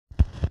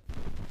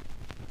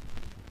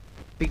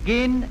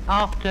Begin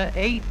after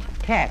 8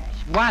 taps.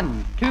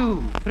 1,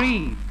 2,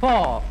 3,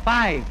 4,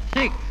 5,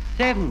 6,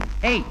 7,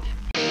 8.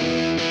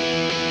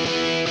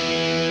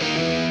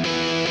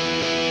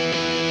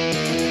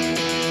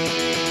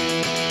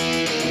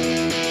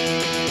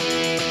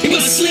 He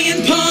was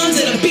slinging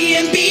pawns at a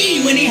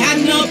B&B when he had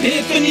an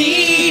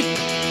epiphany.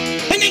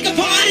 And they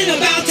complained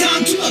about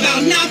time too,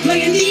 about not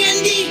playing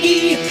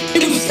D&D.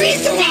 It was free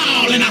for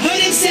all, and I heard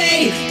him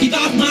say, "Keep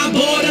off my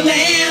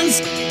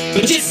borderlands.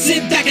 But just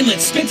sit back and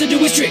let Spencer do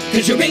his trick,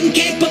 cause you're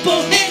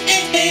incapable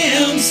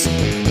hams."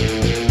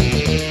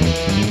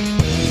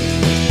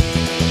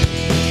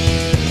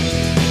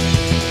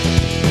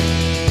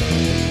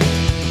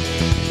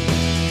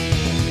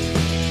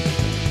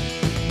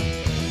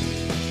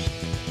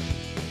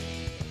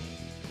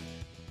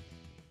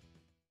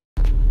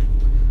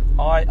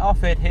 Hi,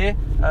 Arfed here.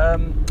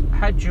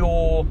 Had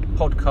your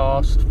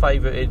podcast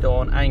favoured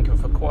on Anchor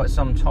for quite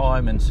some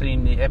time and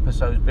seen the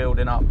episodes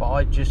building up, but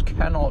I just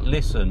cannot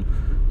listen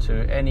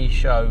to any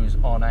shows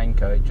on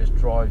Anchor. It just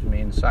drives me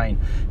insane.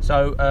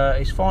 So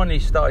it's finally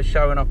started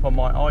showing up on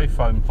my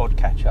iPhone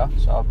podcatcher,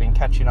 so I've been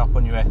catching up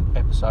on your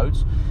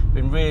episodes.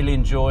 Been really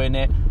enjoying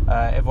it.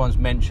 Everyone's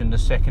mentioned the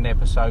second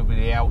episode with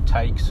the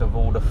outtakes of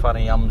all the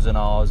funny ums and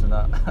ahs, and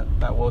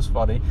that was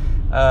funny.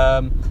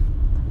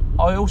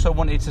 I also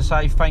wanted to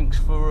say thanks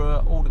for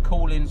all the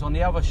call-ins on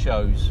the other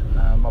shows.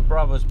 My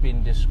brother's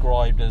been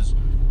described as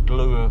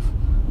glue of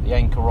the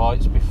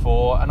anchorites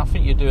before, and I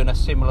think you're doing a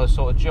similar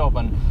sort of job,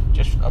 and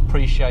just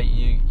appreciate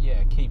you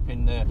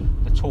keeping the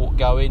talk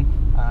going.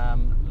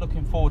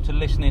 Looking forward to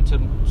listening to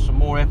some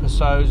more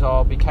episodes.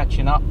 I'll be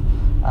catching up,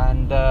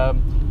 and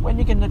when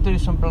you're going to do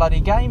some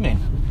bloody gaming.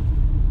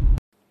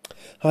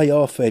 Hi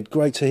Arfed,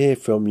 great to hear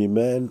from you,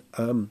 man.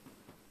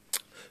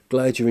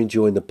 Glad you're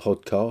enjoying the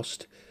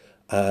podcast.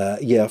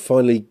 I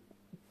finally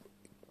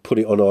put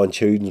it on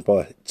iTunes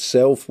by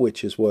itself,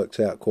 which has worked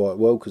out quite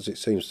well because it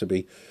seems to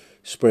be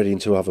spreading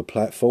to other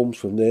platforms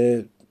from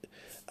there.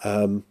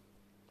 I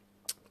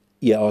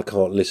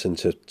can't listen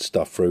to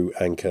stuff through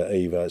Anchor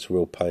either. It's a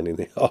real pain in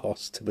the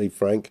arse, to be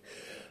frank.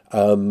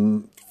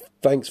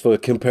 Thanks for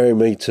comparing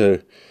me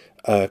to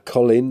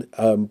Colin.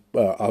 I'm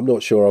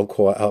not sure I'm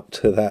quite up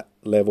to that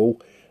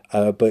level,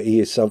 but he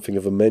is something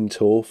of a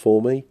mentor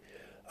for me.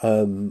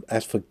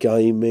 As for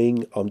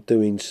gaming, I'm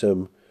doing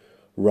some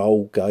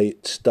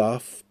Rollgate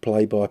stuff,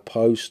 play by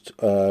post,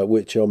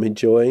 which I'm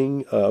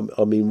enjoying.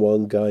 I'm in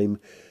one game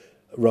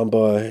run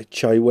by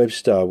Che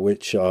Webster,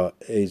 which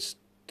is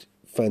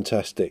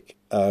fantastic.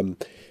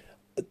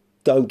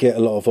 Don't get a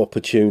lot of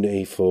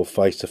opportunity for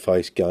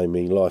face-to-face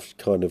gaming. Life's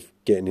kind of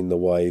getting in the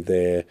way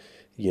there,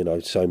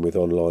 same with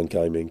online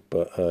gaming.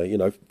 But,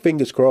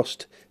 fingers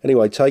crossed.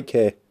 Anyway, take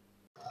care.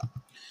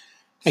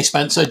 Hey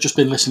Spencer, just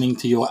been listening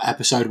to your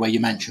episode where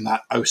you mentioned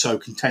that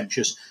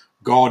oh-so-contentious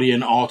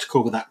Guardian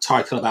article with that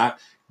title about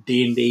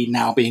D&D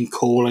now being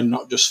cool and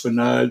not just for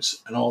nerds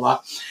and all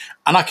that.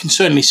 And I can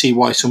certainly see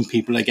why some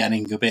people are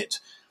getting a bit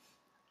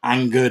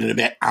angered and a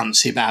bit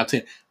antsy about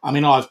it. I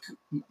mean,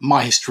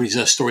 my history is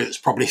a story that's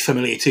probably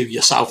familiar to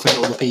yourself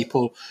and other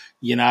people.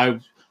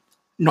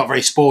 Not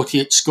very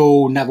sporty at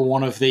school, never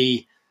one of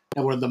the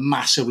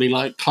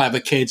massively clever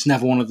kids,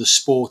 never one of the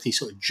sporty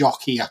sort of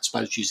jockey, I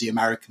suppose use the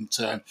American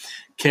term,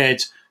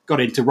 kids.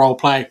 Got into role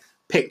play,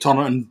 picked on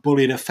it and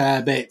bullied a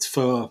fair bit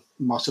for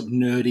my sort of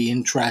nerdy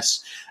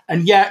interests.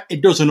 And yeah,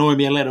 it does annoy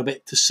me a little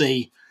bit to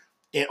see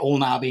it all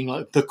now being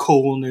like the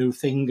cool new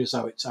thing as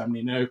though it's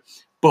only new.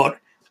 But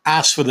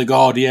as for The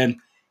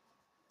Guardian,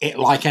 it,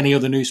 like any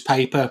other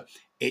newspaper,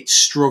 it's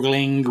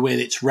struggling with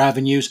its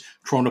revenues,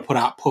 trying to put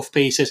out puff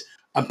pieces.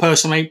 And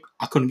personally,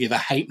 I couldn't give a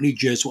halfpenny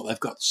jizz what they've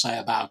got to say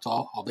about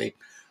our hobby.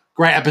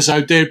 Great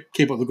episode, dude.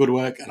 Keep up the good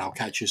work, and I'll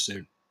catch you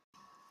soon.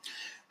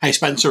 Hey,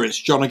 Spencer, it's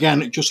John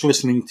again. Just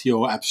listening to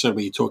your episode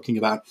where you're talking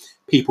about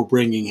people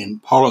bringing in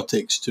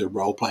politics to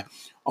roleplay.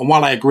 And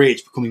while I agree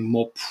it's becoming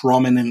more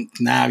prominent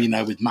now,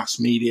 with mass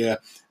media,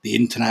 the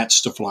internet,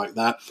 stuff like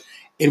that,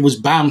 it was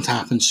bound to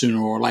happen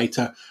sooner or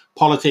later.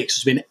 Politics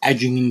has been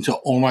edging into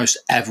almost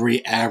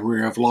every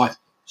area of life.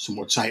 Some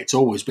would say it's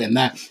always been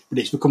there, but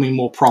it's becoming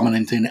more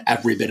prominent in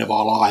every bit of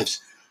our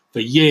lives for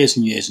years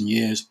and years and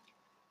years.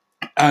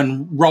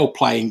 And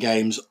role-playing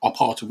games are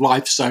part of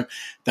life, so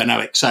they're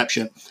no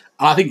exception.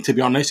 And I think, to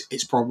be honest,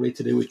 it's probably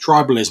to do with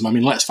tribalism. I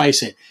mean, let's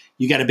face it,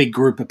 you get a big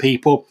group of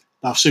people,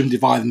 they'll soon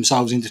divide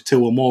themselves into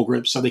two or more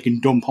groups so they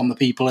can dump on the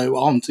people who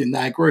aren't in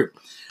their group.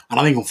 And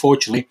I think,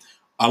 unfortunately,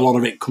 a lot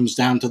of it comes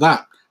down to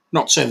that.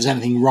 Not to say there's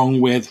anything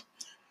wrong with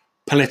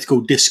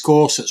political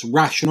discourse that's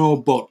rational,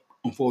 but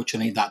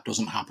unfortunately, that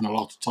doesn't happen a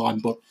lot of time.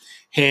 But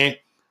here,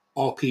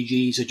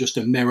 RPGs are just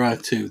a mirror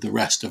to the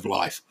rest of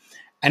life.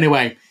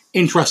 Anyway,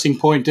 interesting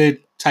point,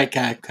 dude. Take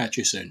care. Catch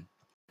you soon.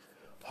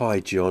 Hi,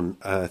 John.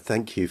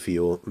 Thank you for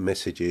your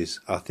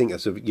messages. I think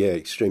that's a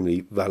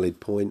extremely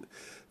valid point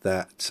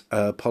that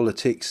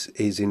politics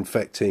is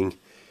infecting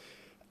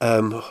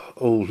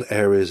all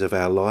areas of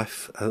our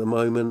life at the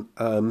moment.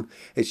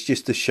 It's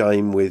just a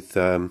shame with,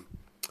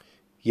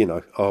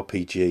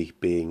 RPG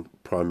being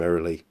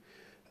primarily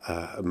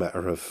a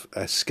matter of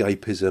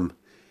escapism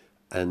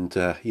and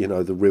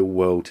the real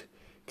world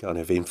kind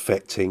of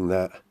infecting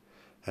that.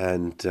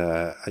 And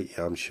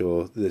I'm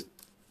sure that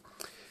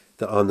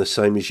I'm the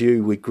same as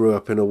you. We grew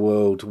up in a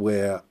world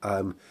where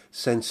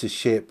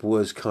censorship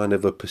was kind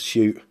of a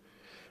pursuit,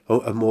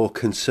 a more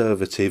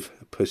conservative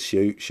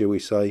pursuit, shall we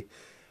say.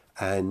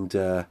 And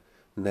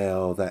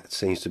now that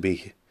seems to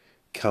be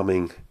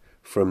coming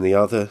from the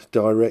other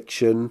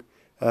direction,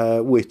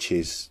 which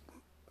is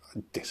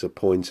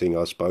disappointing,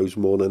 I suppose,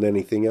 more than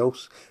anything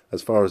else,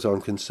 as far as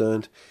I'm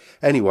concerned.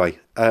 Anyway,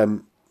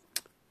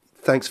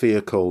 thanks for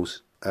your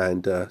calls,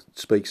 and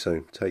speak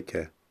soon. Take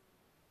care.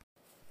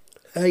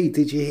 Hey,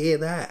 did you hear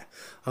that?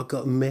 I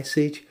got a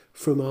message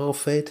from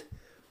Arfed.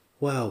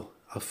 Wow,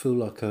 I feel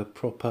like a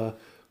proper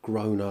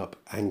grown-up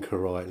anchor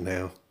right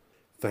now.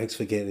 Thanks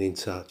for getting in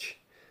touch.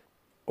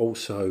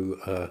 Also,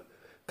 a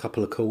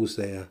couple of calls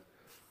there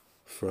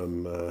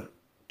from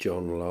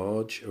John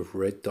Large of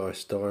Red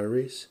Dice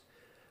Diaries.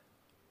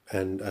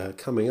 And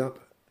coming up,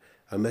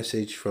 a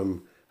message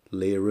from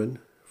Liren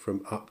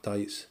from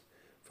Updates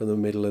from the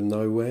Middle of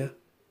Nowhere.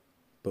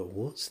 But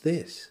what's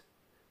this?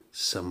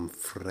 Some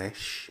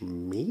fresh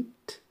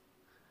meat?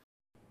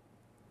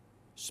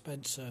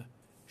 Spencer,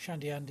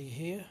 Shandy Andy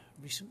here,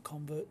 recent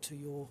convert to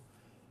your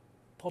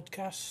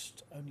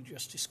podcast. Only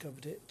just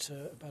discovered it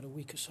about a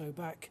week or so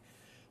back.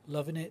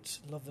 Loving it,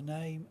 love the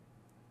name.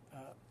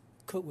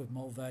 Cook with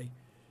Mulvey,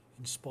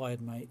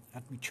 inspired, mate.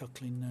 Had me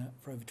chuckling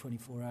for over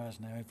 24 hours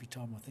now every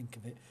time I think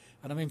of it.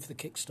 And I'm in for the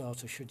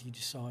Kickstarter should you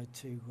decide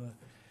to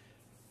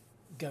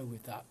go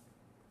with that.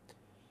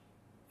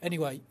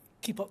 Anyway,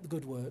 keep up the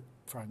good work,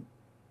 Frank.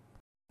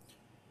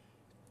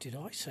 Did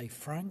I say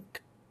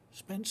Frank,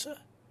 Spencer?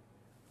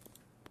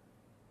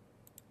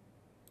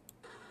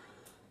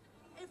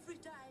 Every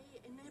day,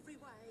 in every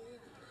way,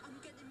 I'm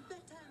getting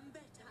better and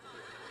better.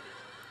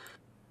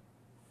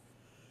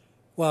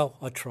 Well,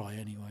 I try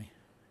anyway.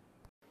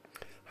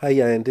 Hey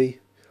Andy,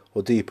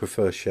 or do you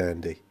prefer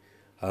Shandy?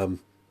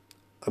 I'm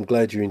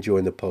glad you're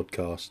enjoying the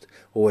podcast.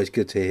 Always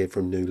good to hear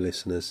from new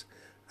listeners,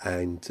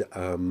 and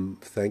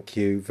thank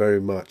you very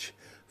much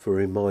for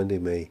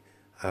reminding me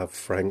of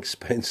Frank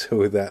Spencer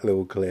with that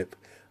little clip.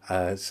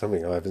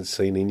 Something I haven't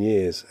seen in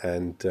years,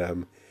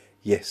 and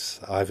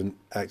yes, I haven't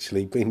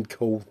actually been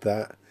called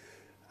that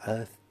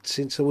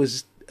since I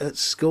was at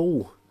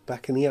school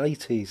back in the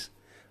 80s.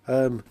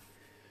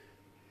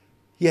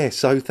 Yeah,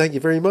 so thank you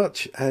very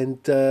much, and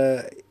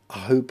I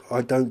hope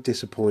I don't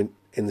disappoint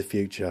in the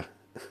future.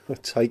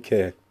 Take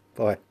care.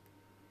 Bye.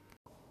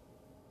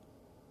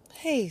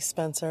 Hey,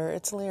 Spencer,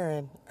 it's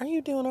Liren. Are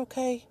you doing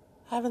okay?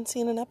 I haven't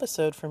seen an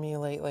episode from you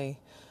lately,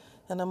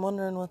 and I'm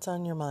wondering what's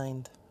on your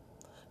mind.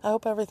 I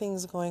hope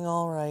everything's going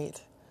all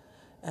right,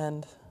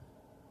 and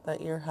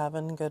that you're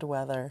having good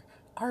weather.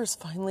 Ours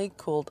finally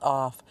cooled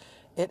off.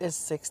 It is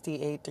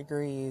 68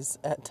 degrees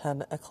at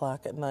 10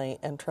 o'clock at night,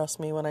 and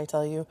trust me when I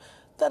tell you,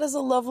 that is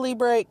a lovely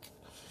break.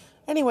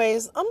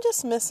 Anyways, I'm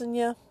just missing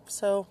you,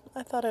 so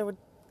I thought I would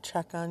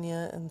check on you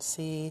and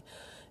see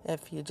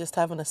if you just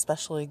have an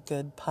especially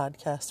good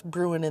podcast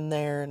brewing in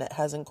there and it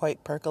hasn't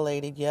quite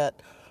percolated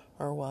yet,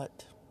 or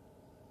what.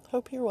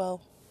 Hope you're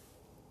well.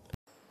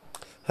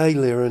 Hey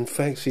Liren,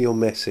 thanks for your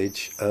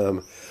message.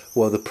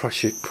 Well, the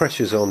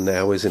pressure's on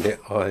now, isn't it?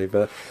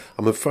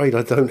 I'm afraid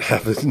I don't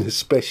have an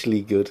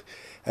especially good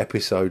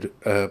episode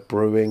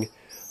brewing,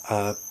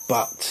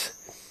 but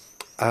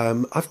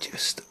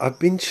I've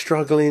been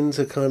struggling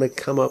to kind of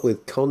come up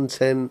with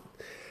content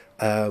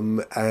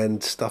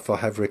and stuff I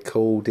have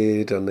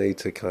recorded. I need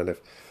to kind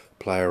of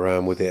play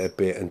around with it a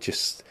bit and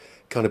just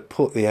kind of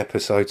put the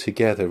episode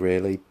together,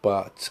 really.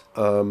 But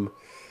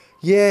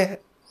yeah,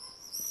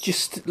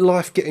 just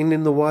life getting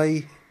in the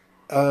way.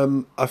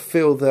 I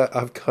feel that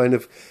I've kind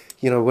of,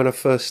 when I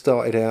first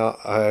started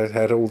out, I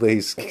had all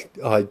these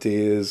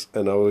ideas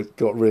and I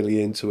got really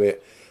into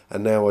it,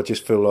 and now I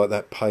just feel like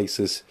that pace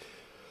has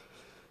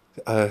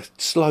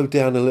slowed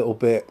down a little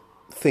bit.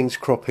 Things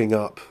cropping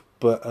up,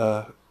 but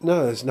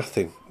no, there's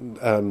nothing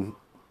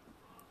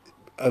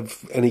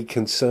of any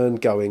concern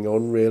going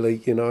on, really.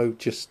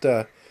 Just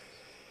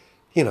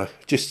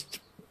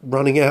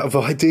running out of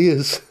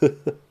ideas.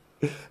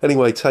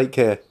 Anyway, take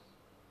care.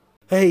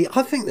 Hey,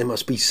 I think there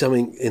must be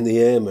something in the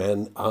air,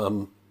 man.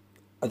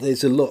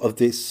 There's a lot of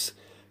this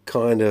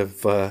kind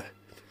of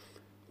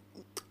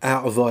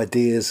out of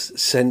ideas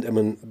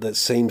sentiment that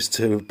seems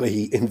to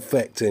be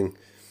infecting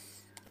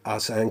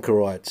us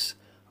anchorites.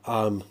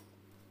 Well,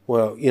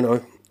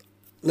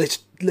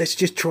 let's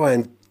just try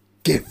and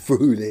get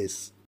through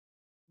this.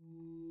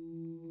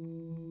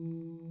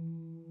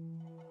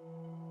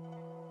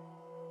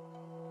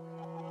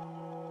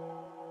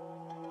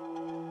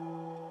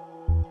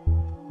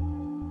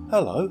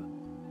 Hello,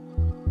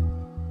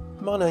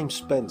 my name's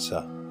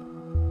Spencer,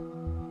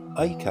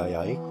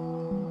 aka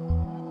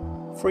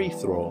Free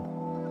Thrall,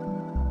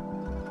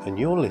 and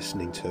you're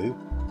listening to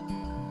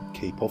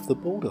Keep Off the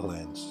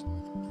Borderlands,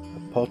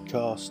 a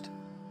podcast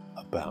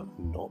about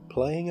not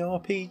playing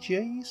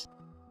RPGs.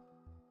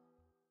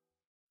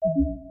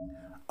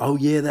 Oh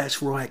yeah,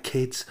 that's right,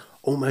 kids.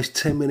 Almost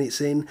 10 minutes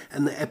in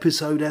and the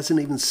episode hasn't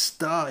even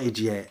started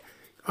yet.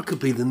 I could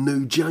be the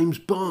new James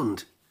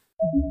Bond.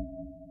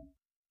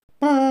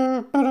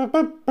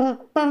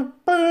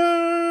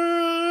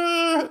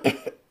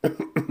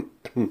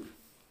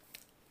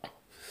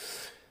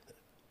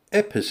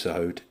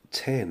 Episode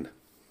 10.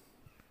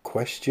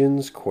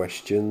 Questions.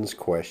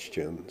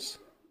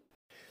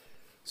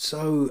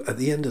 So, at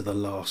the end of the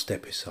last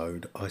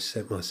episode, I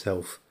set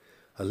myself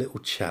a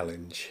little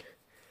challenge.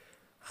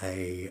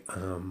 I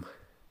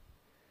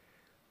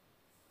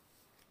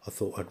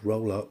thought I'd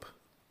roll up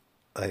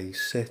a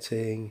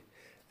setting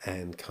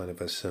and kind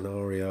of a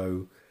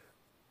scenario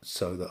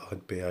so that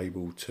I'd be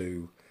able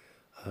to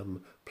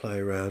play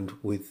around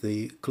with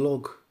the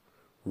GLOG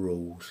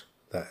rules.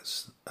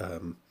 That's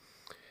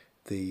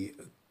the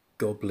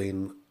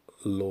Goblin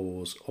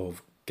Laws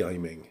of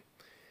Gaming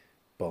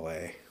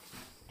by...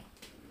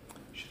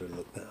 Should have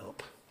looked that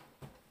up.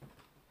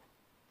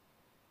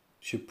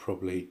 Should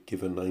probably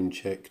give a name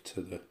check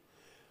to the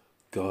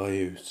guy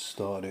who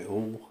started it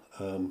all,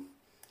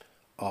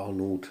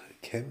 Arnold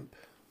Kemp.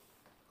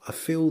 I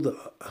feel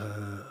that,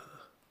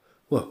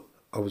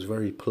 I was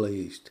very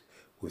pleased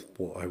with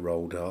what I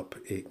rolled up.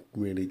 It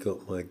really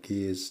got my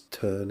gears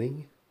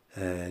turning,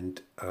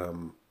 and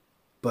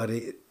but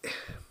it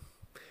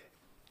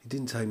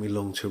didn't take me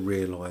long to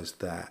realise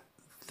that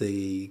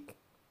the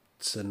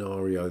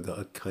scenario that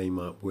I came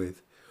up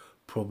with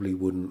probably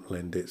wouldn't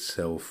lend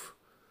itself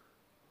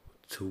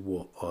to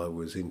what I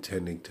was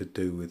intending to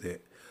do with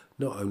it.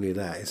 Not only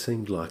that, it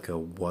seemed like a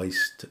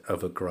waste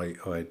of a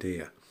great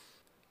idea.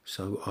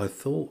 So I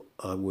thought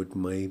I would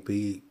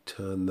maybe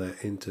turn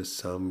that into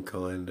some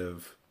kind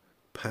of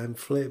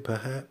pamphlet,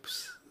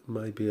 perhaps.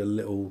 Maybe a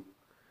little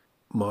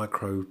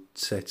micro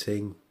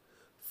setting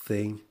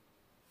thing.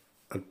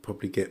 I'd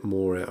probably get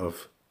more out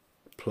of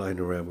playing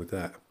around with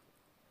that.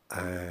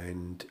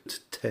 And to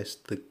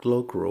test the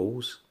GLOG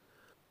rules,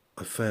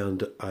 I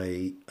found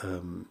a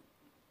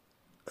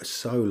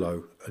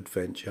solo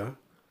adventure.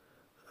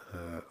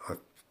 I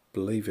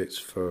believe it's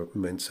for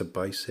Mensa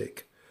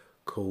Basic,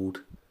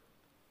 called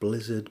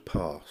Blizzard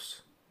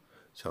Pass.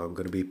 So I'm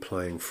going to be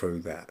playing through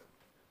that.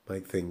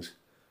 Make things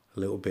a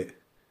little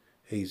bit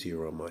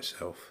easier on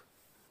myself.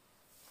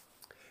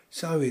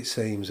 So it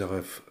seems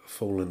I've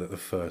fallen at the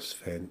first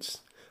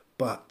fence,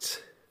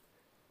 but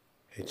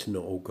it's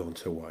not all gone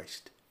to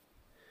waste.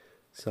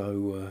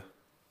 So,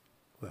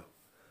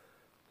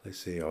 let's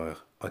see how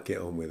I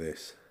get on with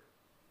this.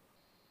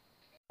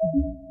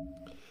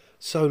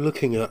 So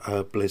looking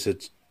at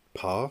Blizzard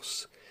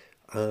Pass,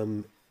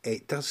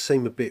 it does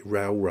seem a bit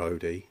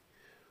railroady,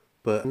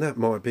 but that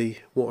might be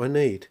what I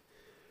need.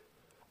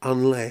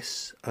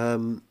 Unless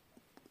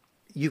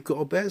you've got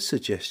a better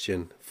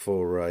suggestion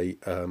for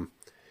an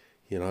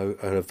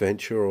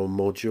adventure or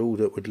module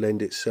that would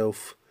lend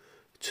itself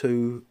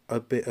to a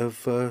bit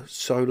of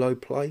solo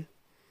play.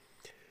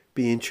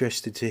 Be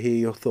interested to hear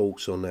your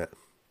thoughts on that.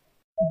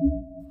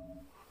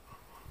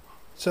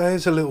 So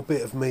here's a little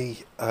bit of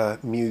me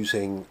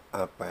musing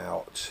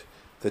about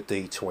the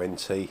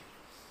D20,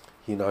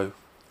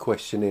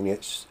 questioning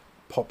its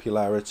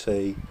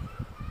popularity,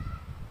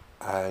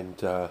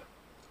 and I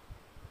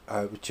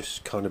was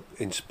just kind of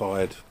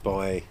inspired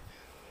by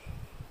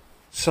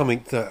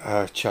something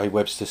that Jay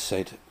Webster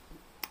said.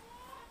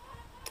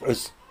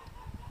 As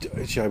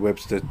Jay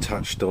Webster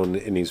touched on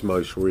in his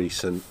most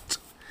recent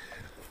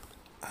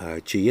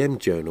GM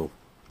journal,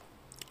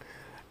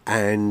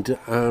 and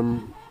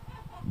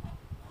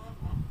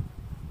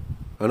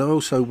I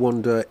also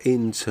wander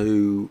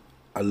into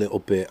a little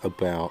bit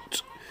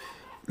about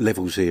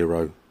level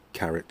 0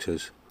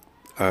 characters,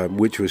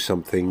 which was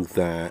something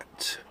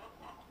that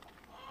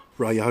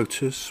Ray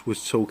Otis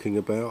was talking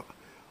about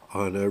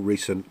on a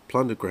recent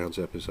Plundergrounds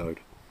episode.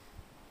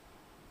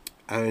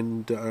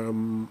 And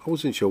I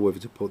wasn't sure whether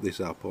to put this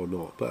up or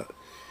not, but,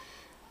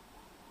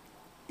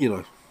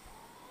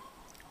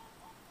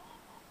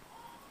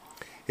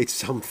 it's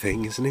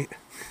something, isn't it?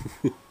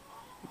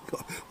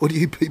 What do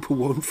you people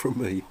want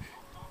from me?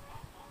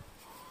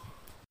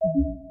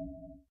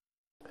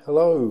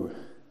 Hello.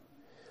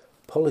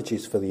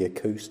 Apologies for the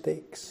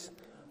acoustics.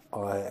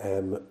 I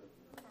am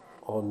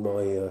on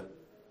my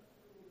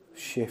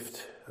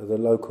shift at the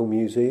local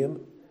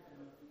museum.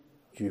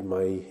 You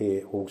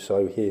may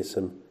also hear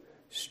some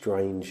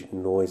strange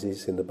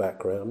noises in the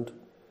background.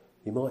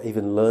 You might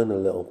even learn a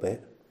little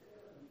bit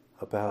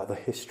about the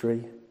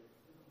history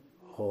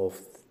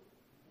of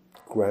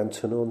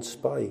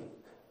Grantown-on-Spey,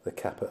 the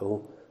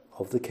capital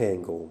of the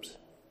Cairngorms.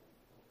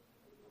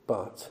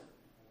 But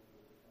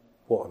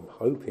what I'm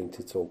hoping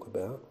to talk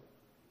about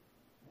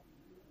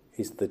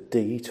is the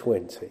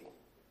D20,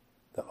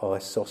 the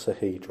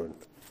icosahedron.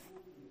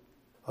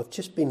 I've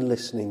just been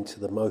listening to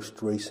the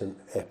most recent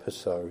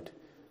episode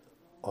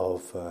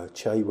of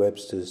Jay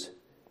Webster's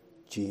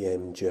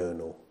GM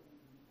journal.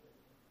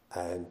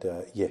 And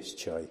yes,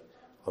 Jay,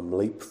 I'm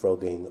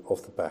leapfrogging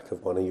off the back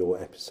of one of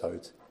your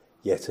episodes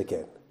yet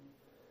again.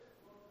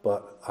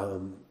 But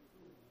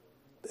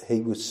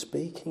he was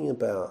speaking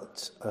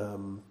about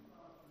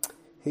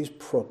his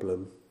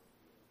problem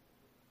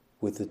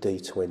with the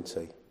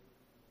D20.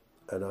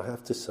 And I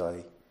have to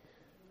say,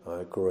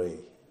 I agree.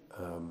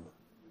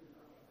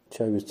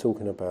 Joe was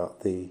talking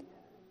about the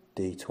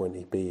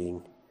D20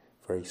 being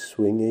very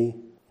swingy,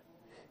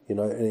 you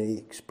know, and he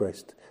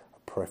expressed a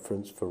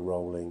preference for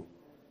rolling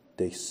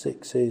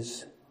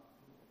D6s,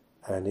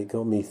 and it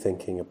got me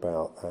thinking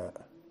about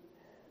that.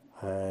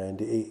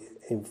 And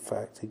in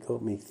fact, it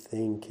got me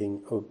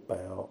thinking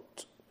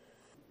about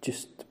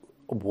just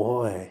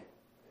why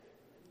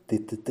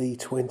did the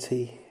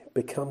D20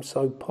 become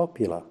so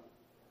popular?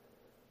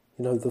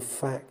 You know, the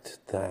fact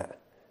that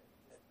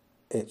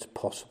it's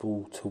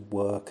possible to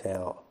work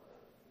out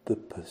the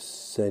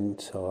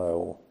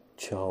percentile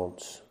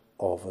chance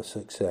of a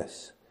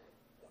success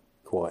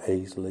quite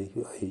easily,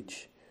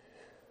 each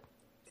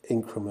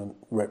increment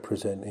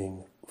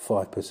representing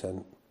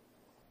 5%.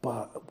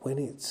 But when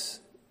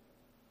it's,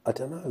 I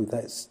don't know,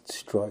 that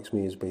strikes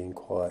me as being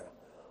quite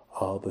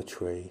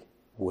arbitrary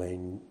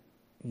when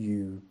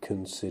you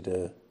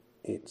consider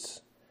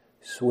its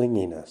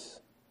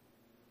swinginess.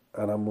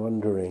 And I'm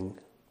wondering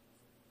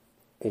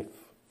if,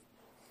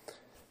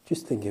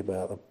 just thinking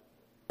about the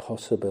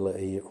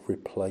possibility of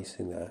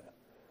replacing that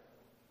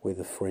with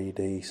a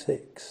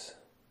 3D6.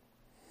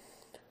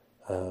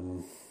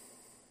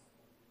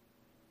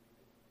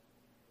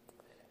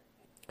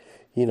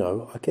 You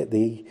know, I get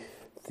the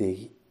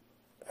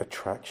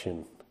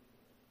attraction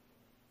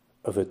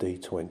of a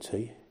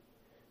D20.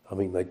 I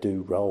mean, they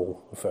do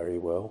roll very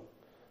well.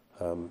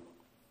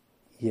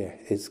 Yeah,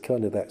 it's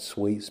kind of that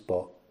sweet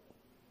spot.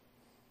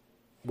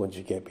 Once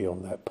you get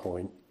beyond that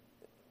point,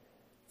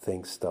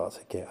 things start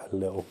to get a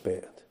little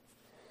bit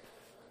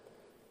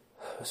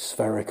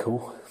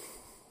spherical,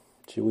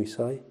 shall we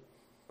say,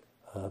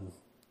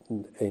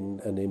 in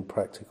an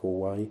impractical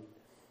way.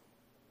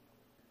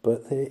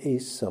 But there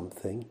is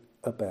something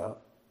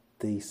about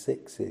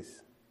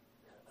D6s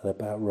and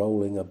about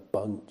rolling a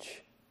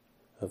bunch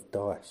of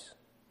dice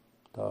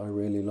that I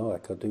really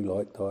like. I do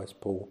like dice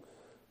pool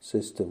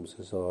systems,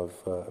 as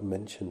I've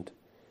mentioned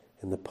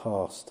in the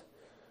past.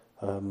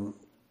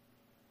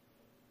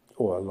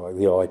 Or I like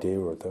the idea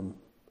of them.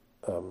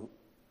 You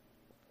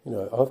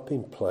know, I've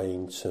been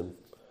playing some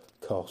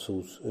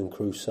Castles and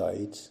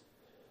Crusades,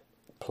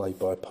 play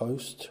by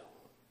post,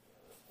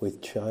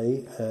 with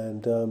Che,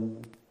 and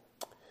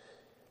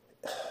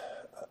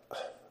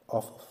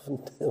I've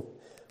often,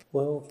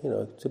 well, you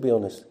know, to be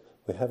honest,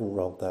 we haven't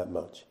rolled that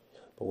much.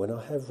 But when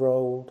I have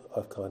rolled,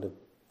 I've kind of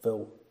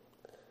felt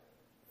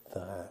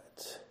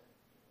that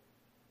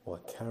my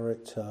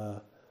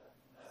character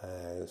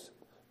has,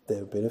 there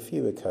have been a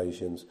few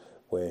occasions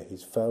where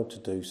he's failed to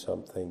do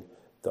something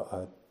that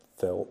I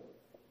felt,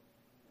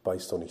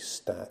 based on his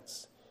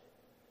stats,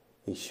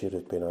 he should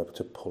have been able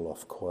to pull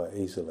off quite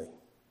easily.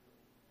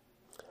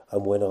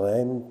 And when I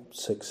am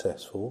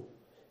successful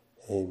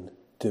in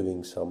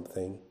doing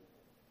something,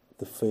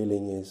 the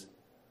feeling is,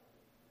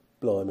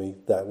 blimey,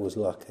 that was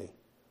lucky.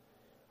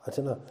 I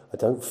don't know, I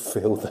don't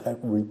feel that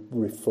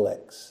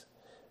reflects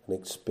an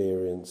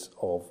experience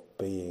of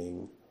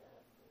being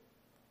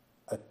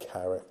a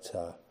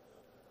character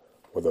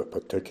with a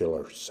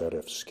particular set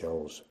of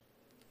skills.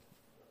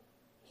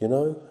 You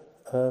know,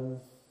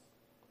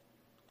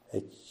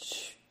 it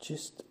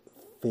just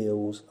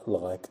feels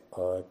like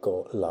I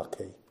got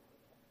lucky.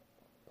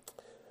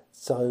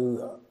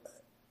 So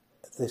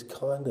there's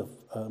kind of,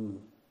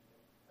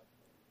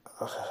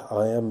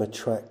 I am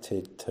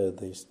attracted to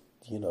this,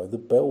 you know, the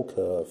bell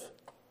curve,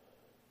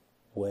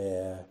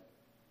 where,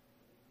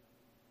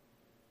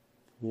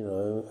 you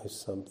know, if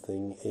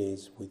something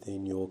is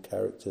within your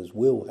character's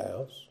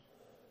wheelhouse,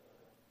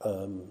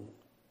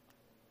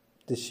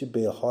 there should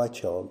be a high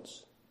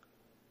chance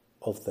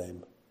of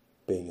them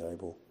being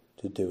able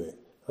to do it.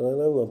 And I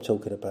know I'm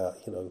talking about,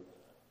 you know,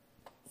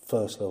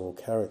 first level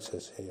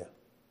characters here,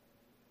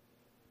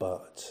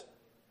 but,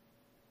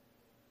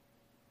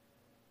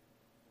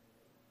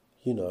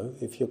 you know,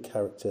 if your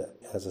character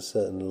has a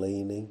certain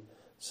leaning,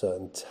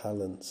 certain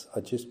talents,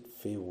 I just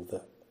feel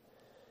that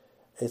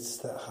it's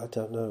that, I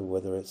don't know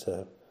whether it's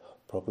a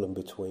problem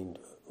between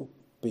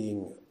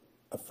being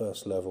a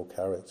first level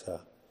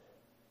character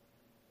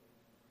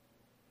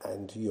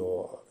and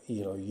you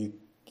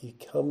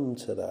come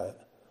to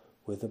that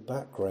with a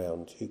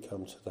background, you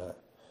come to that,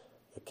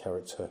 your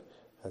character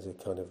has a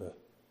kind of a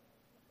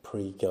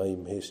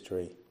pre-game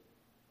history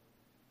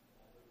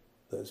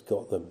that's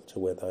got them to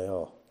where they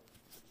are.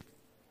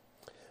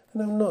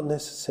 And I'm not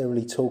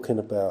necessarily talking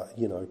about,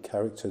 you know,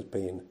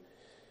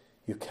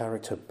 your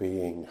character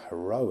being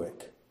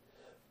heroic,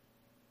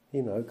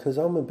 you know, because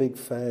I'm a big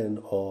fan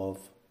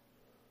of,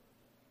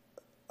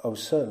 I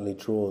was certainly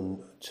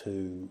drawn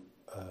to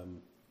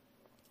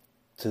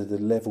the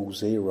level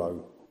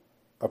 0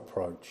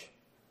 approach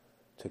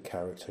to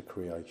character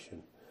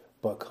creation,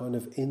 but kind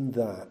of in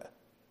that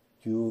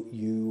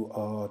you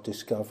are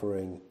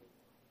discovering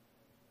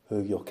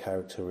who your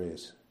character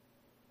is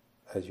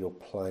as you're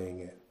playing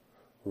it,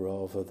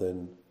 rather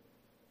than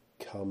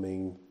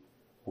coming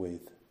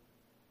with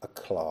a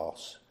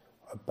class,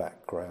 a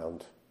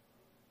background.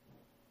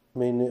 I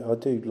mean, I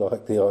do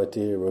like the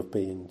idea of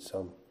being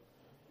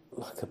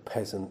like a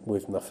peasant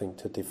with nothing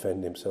to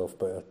defend himself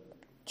but a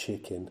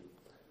chicken,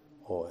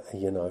 or,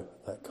 you know,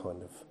 that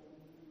kind of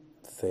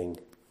thing.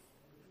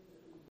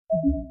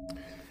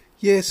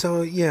 Yeah,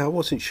 so yeah, I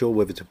wasn't sure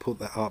whether to put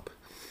that up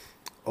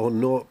or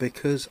not,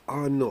 because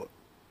I'm not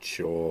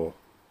sure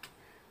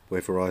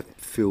whether I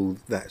feel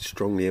that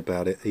strongly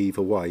about it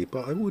either way,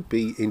 but I would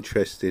be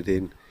interested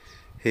in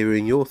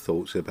hearing your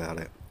thoughts about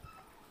it.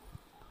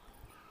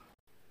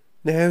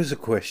 Now, here's a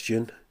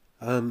question.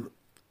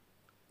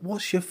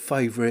 What's your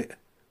favourite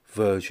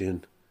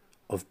version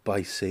of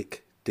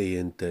basic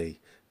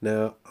D&D?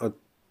 Now, I'm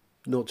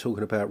not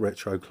talking about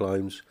retro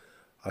clones.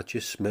 I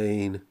just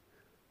mean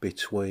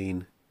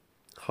between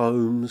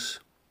Holmes,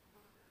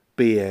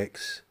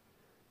 BX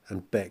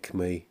and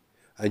BECME.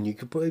 And you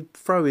could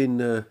throw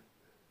in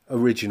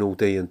original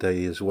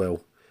D&D as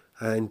well.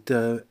 And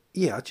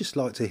yeah, I'd just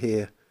like to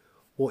hear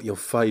what your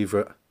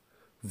favourite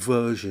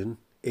version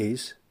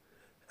is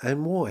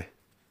and why.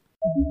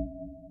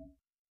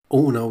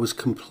 Oh, and I was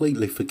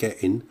completely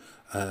forgetting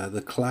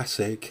the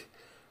classic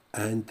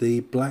and the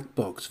black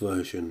box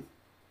version.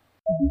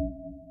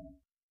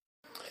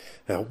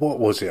 Now, what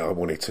was it I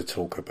wanted to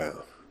talk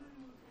about?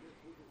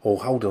 Oh,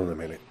 hold on a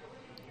minute.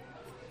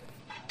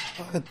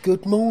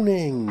 Good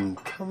morning.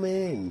 Come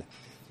in.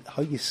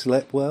 Hope you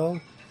slept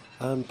well.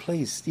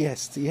 Please,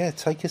 yes,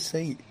 take a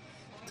seat.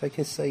 Take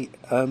a seat.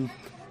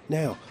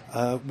 Now,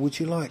 would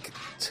you like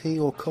tea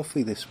or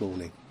coffee this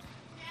morning?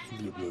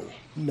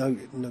 No,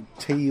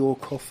 tea or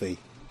coffee.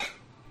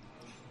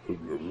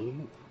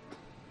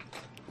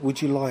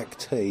 Would you like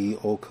tea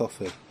or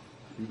coffee?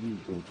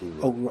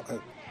 Oh,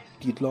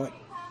 you'd like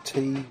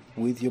tea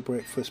with your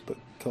breakfast, but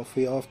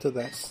coffee after?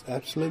 That's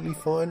absolutely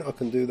fine. I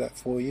can do that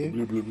for you.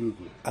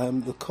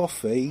 The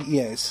coffee,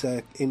 yes,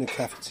 in a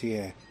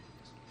cafetiere.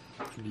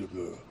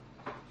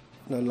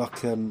 No,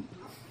 like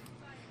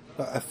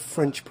a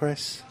French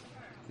press.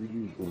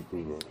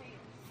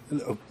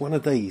 One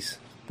of these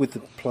with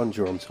the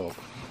plunger on top.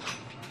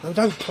 No,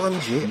 don't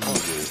plunge it. Oh,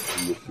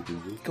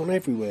 it's gone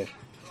everywhere.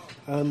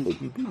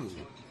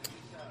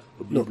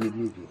 Look,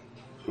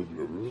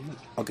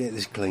 I'll get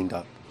this cleaned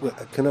up.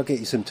 Can I get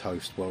you some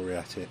toast while we're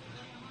at it?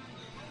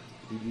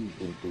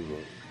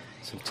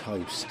 Some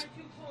toast.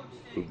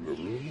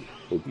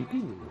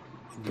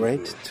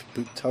 Bread?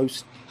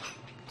 Toast?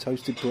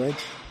 Toasted bread?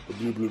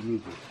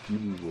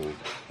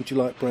 Would you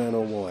like brown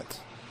or white?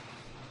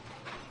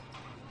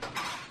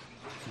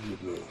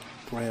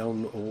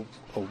 Brown or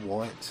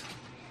white?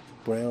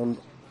 Brown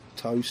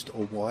toast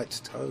or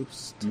white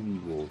toast?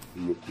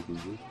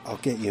 I'll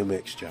get you a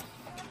mixture.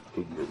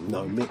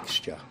 No,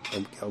 mixture.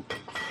 You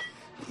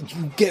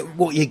get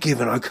what you're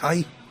given,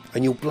 okay?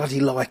 And you'll bloody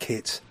like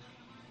it.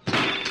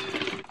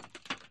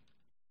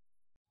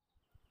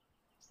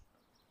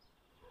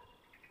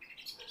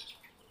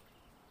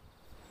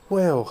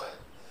 Well,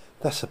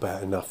 that's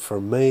about enough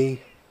from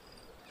me.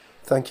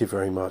 Thank you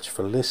very much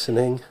for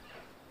listening.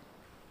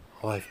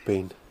 I've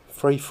been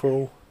Free For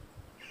All.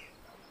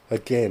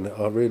 Again,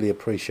 I really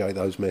appreciate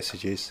those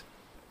messages.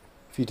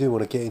 If you do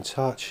want to get in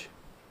touch,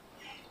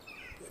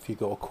 if you've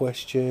got a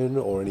question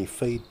or any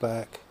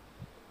feedback,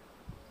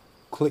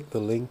 click the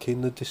link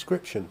in the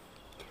description.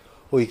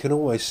 Or you can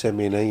always send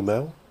me an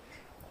email,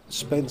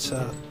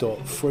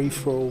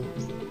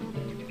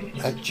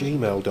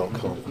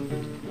 spencer.freeforall@gmail.com.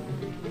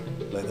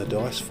 Let the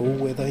dice fall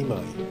where they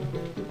may.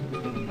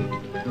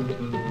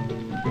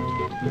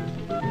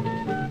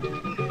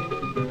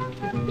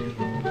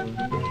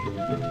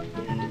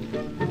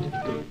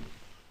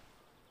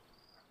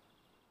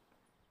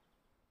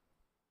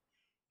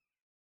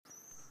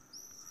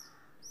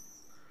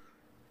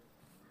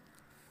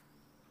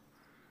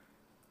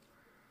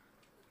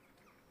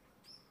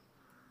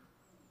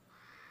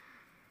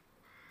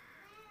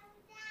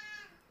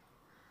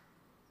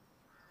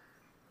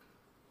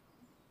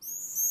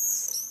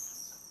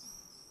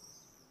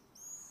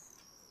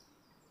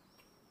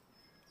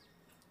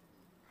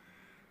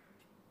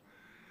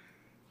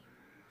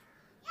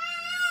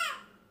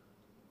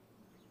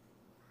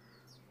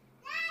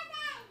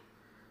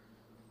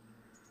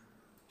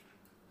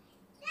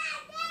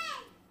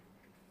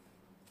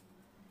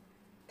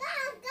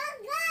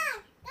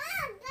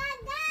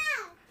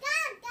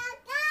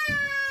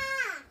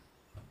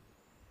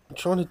 I'm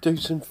trying to do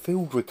some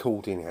field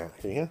recording out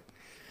here.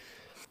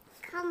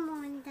 Come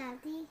on,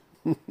 Daddy.